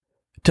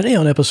Today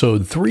on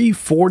episode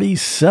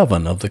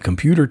 347 of the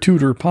Computer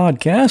Tutor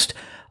Podcast,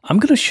 I'm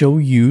going to show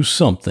you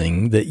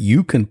something that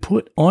you can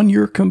put on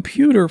your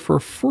computer for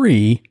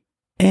free,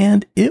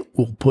 and it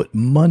will put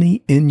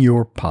money in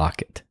your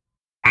pocket.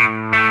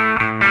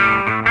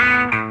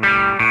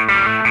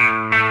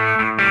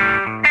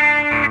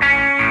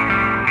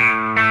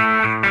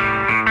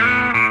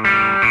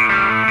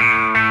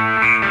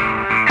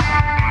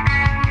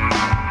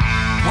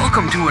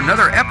 Welcome to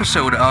another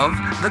episode of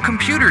The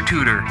Computer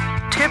Tutor.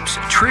 Tips,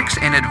 tricks,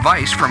 and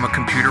advice from a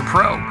computer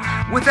pro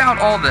without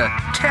all the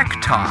tech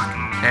talk.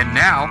 And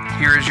now,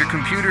 here is your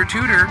computer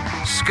tutor,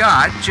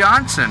 Scott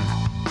Johnson.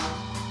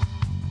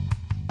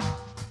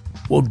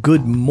 Well,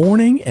 good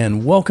morning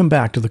and welcome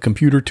back to the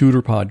Computer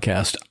Tutor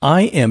Podcast.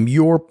 I am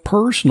your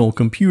personal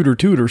computer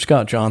tutor,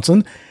 Scott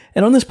Johnson,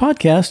 and on this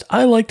podcast,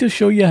 I like to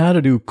show you how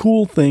to do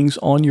cool things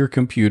on your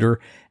computer,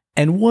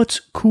 and what's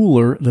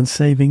cooler than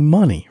saving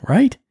money,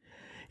 right?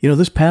 You know,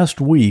 this past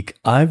week,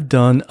 I've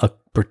done a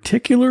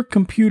particular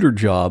computer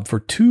job for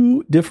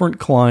two different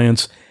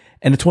clients,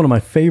 and it's one of my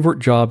favorite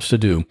jobs to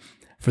do.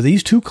 For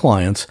these two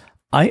clients,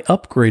 I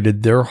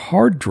upgraded their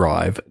hard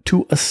drive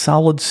to a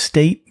solid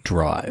state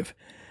drive.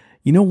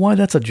 You know why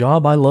that's a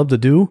job I love to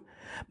do?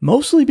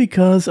 Mostly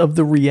because of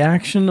the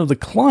reaction of the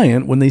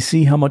client when they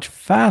see how much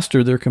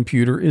faster their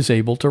computer is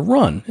able to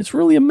run. It's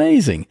really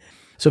amazing.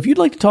 So if you'd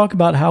like to talk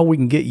about how we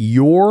can get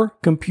your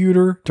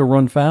computer to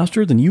run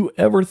faster than you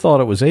ever thought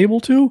it was able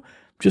to,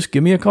 just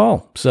give me a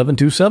call,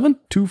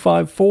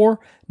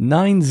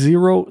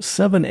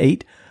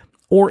 727-254-9078,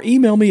 or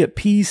email me at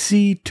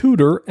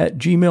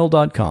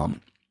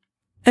pctutor@gmail.com.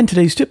 And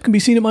today's tip can be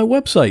seen at my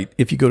website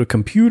if you go to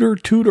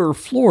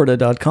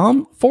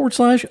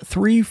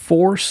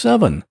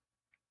computertutorflorida.com/347.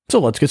 So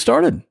let's get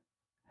started.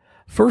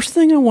 First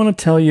thing I want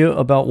to tell you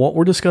about what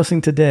we're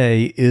discussing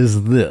today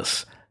is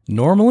this.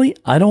 Normally,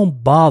 I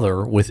don't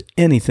bother with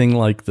anything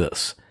like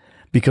this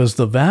because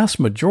the vast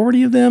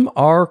majority of them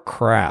are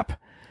crap.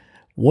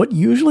 What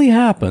usually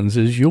happens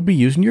is you'll be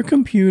using your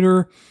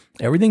computer,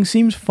 everything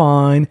seems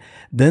fine,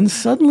 then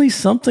suddenly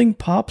something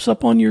pops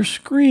up on your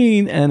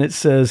screen and it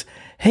says,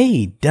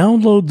 hey,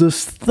 download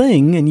this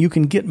thing and you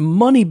can get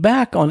money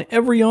back on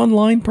every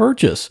online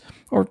purchase,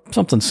 or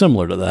something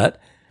similar to that.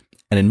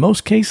 And in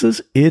most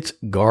cases, it's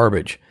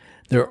garbage.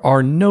 There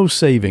are no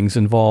savings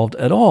involved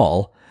at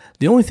all.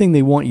 The only thing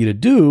they want you to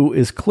do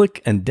is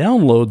click and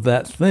download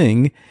that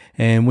thing,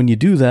 and when you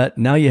do that,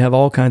 now you have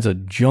all kinds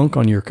of junk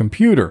on your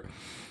computer.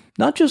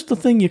 Not just the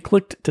thing you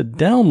clicked to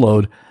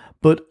download,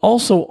 but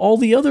also all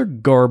the other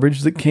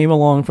garbage that came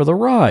along for the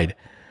ride.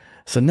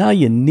 So now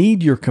you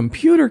need your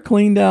computer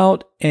cleaned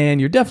out,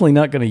 and you're definitely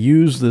not going to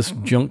use this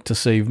junk to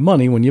save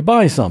money when you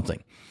buy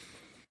something.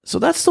 So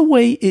that's the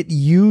way it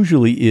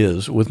usually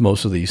is with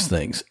most of these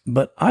things.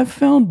 But I've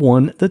found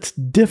one that's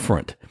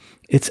different.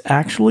 It's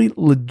actually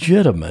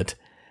legitimate.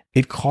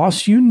 It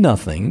costs you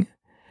nothing.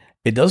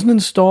 It doesn't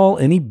install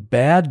any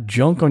bad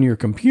junk on your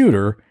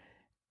computer.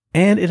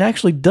 And it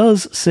actually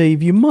does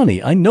save you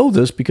money. I know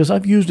this because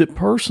I've used it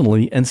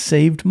personally and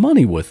saved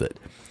money with it.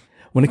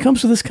 When it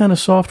comes to this kind of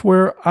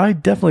software, I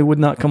definitely would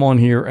not come on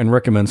here and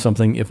recommend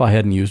something if I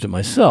hadn't used it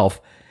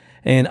myself.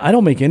 And I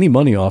don't make any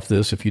money off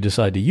this if you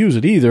decide to use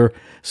it either,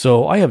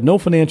 so I have no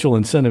financial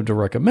incentive to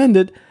recommend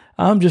it.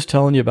 I'm just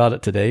telling you about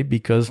it today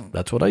because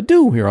that's what I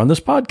do here on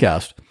this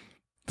podcast.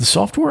 The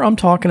software I'm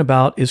talking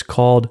about is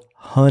called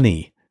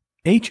Honey,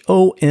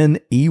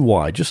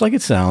 Honey, just like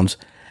it sounds.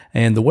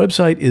 And the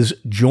website is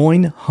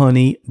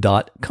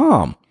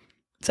joinhoney.com.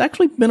 It's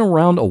actually been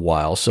around a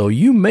while, so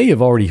you may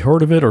have already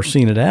heard of it or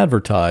seen it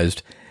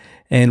advertised.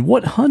 And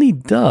what Honey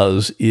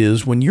does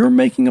is when you're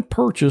making a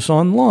purchase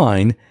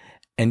online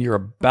and you're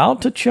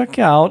about to check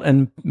out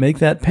and make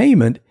that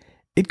payment,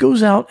 it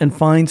goes out and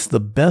finds the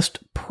best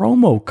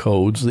promo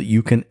codes that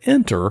you can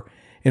enter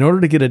in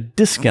order to get a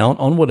discount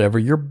on whatever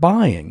you're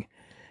buying.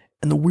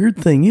 And the weird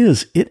thing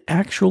is, it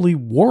actually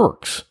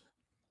works.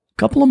 A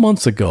couple of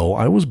months ago,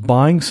 I was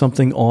buying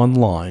something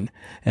online,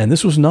 and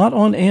this was not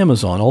on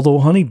Amazon, although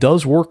Honey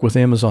does work with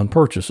Amazon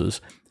purchases.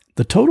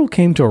 The total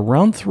came to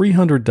around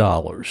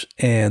 $300,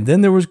 and then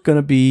there was going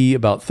to be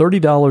about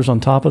 $30 on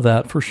top of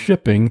that for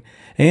shipping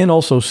and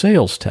also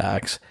sales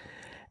tax.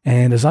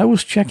 And as I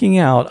was checking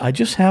out, I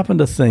just happened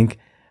to think,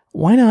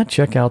 why not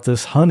check out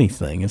this Honey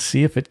thing and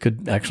see if it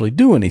could actually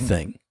do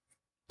anything?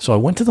 So I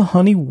went to the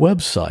Honey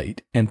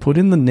website and put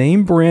in the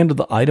name brand of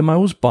the item I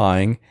was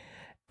buying,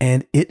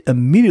 and it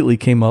immediately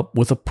came up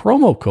with a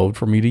promo code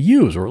for me to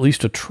use, or at least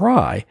to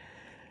try.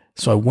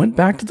 So I went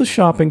back to the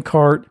shopping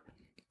cart,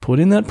 put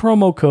in that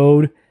promo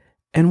code,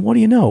 and what do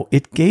you know?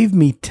 It gave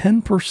me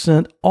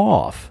 10%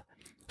 off.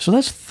 So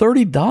that's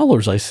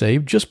 $30 I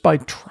saved just by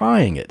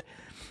trying it.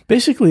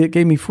 Basically, it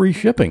gave me free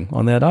shipping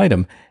on that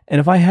item. And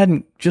if I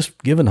hadn't just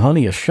given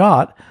Honey a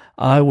shot,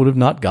 I would have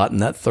not gotten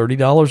that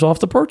 $30 off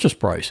the purchase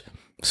price.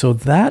 So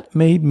that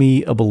made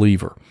me a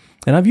believer.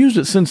 And I've used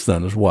it since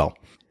then as well.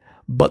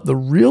 But the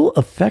real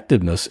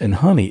effectiveness in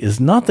Honey is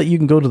not that you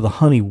can go to the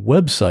Honey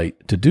website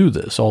to do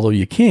this, although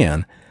you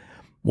can,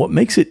 What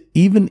makes it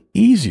even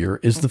easier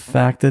is the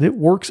fact that it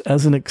works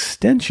as an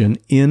extension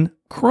in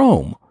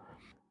Chrome.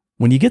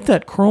 When you get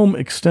that Chrome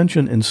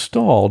extension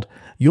installed,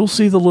 you'll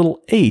see the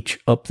little H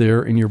up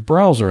there in your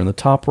browser in the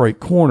top right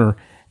corner,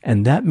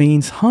 and that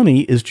means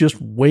Honey is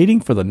just waiting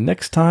for the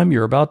next time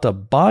you're about to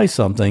buy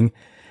something.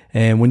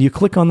 And when you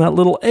click on that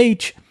little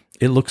H,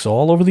 it looks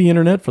all over the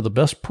internet for the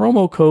best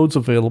promo codes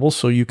available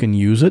so you can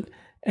use it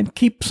and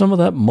keep some of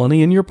that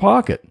money in your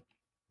pocket.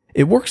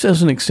 It works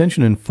as an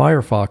extension in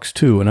Firefox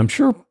too, and I'm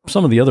sure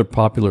some of the other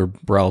popular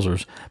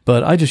browsers,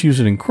 but I just use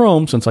it in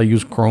Chrome since I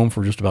use Chrome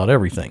for just about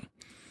everything.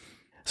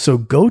 So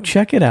go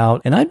check it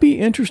out, and I'd be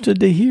interested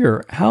to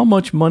hear how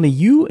much money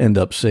you end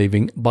up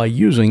saving by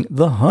using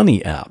the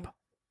Honey app.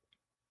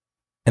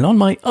 And on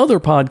my other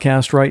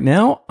podcast right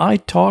now, I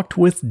talked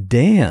with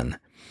Dan.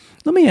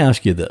 Let me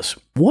ask you this.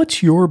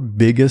 What's your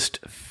biggest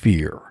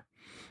fear?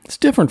 It's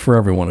different for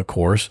everyone, of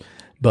course,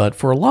 but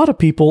for a lot of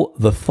people,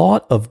 the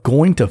thought of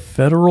going to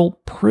federal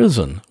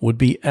prison would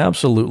be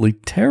absolutely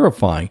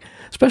terrifying,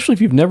 especially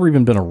if you've never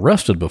even been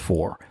arrested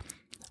before.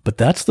 But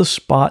that's the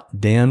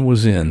spot Dan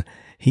was in.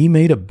 He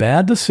made a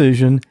bad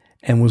decision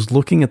and was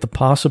looking at the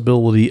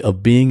possibility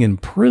of being in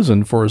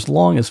prison for as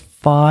long as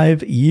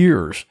 5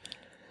 years.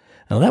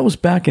 Now, that was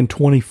back in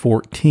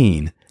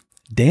 2014.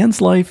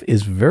 Dan's life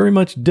is very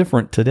much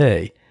different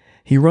today.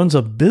 He runs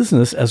a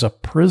business as a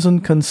prison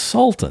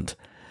consultant.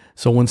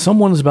 So when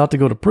someone is about to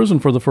go to prison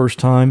for the first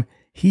time,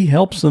 he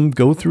helps them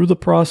go through the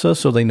process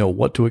so they know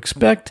what to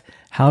expect,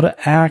 how to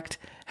act,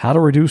 how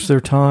to reduce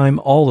their time,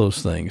 all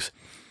those things.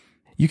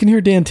 You can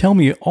hear Dan tell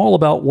me all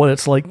about what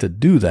it's like to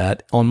do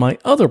that on my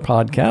other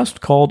podcast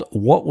called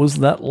What Was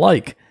That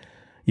Like?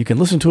 You can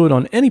listen to it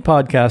on any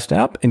podcast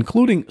app,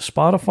 including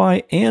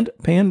Spotify and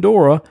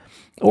Pandora,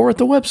 or at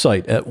the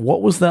website at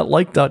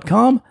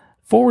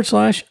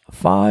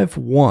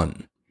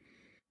whatwasthatlike.com/51.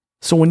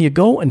 So when you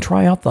go and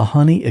try out the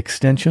Honey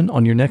extension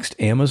on your next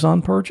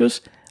Amazon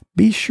purchase,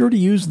 be sure to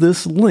use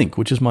this link,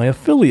 which is my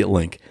affiliate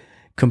link,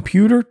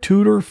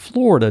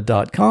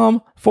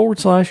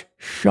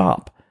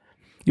 computertutorflorida.com/shop.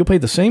 You'll pay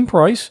the same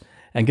price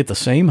and get the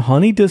same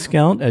Honey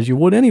discount as you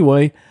would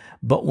anyway,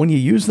 but when you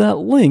use that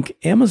link,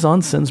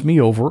 Amazon sends me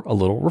over a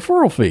little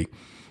referral fee.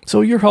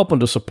 So you're helping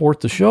to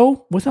support the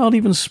show without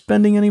even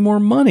spending any more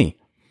money.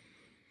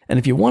 And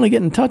if you want to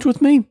get in touch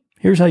with me,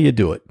 here's how you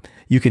do it.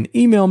 You can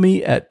email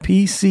me at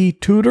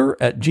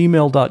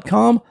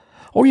pctutor@gmail.com,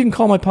 or you can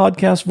call my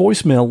podcast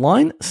voicemail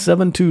line,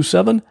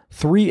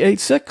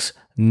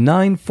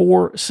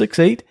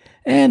 727-386-9468,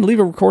 and leave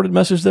a recorded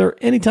message there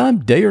anytime,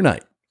 day or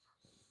night.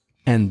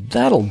 And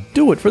that'll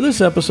do it for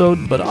this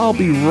episode, but I'll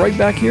be right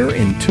back here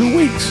in 2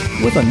 weeks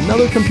with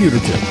another computer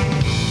tip.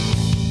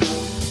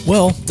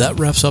 Well, that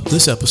wraps up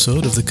this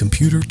episode of the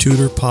Computer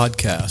Tutor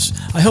Podcast.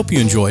 I hope you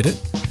enjoyed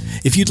it.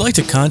 If you'd like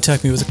to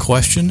contact me with a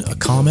question, a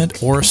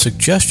comment, or a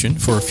suggestion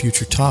for a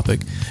future topic,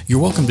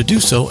 you're welcome to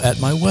do so at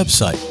my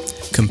website,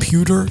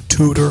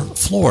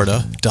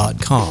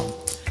 computertutorflorida.com.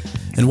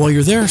 And while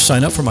you're there,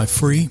 sign up for my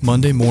free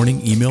Monday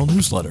morning email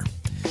newsletter.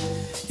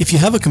 If you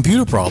have a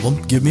computer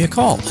problem, give me a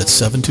call at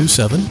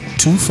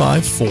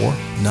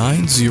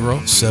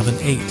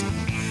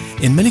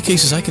 727-254-9078. In many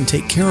cases, I can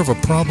take care of a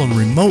problem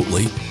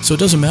remotely, so it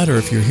doesn't matter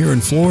if you're here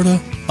in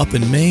Florida, up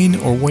in Maine,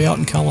 or way out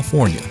in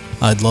California.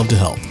 I'd love to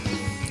help.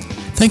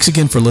 Thanks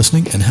again for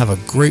listening, and have a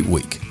great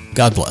week.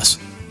 God bless.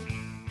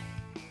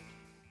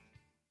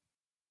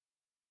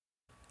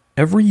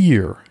 Every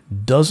year,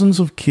 dozens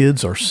of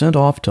kids are sent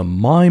off to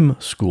mime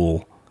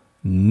school,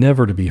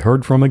 never to be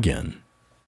heard from again.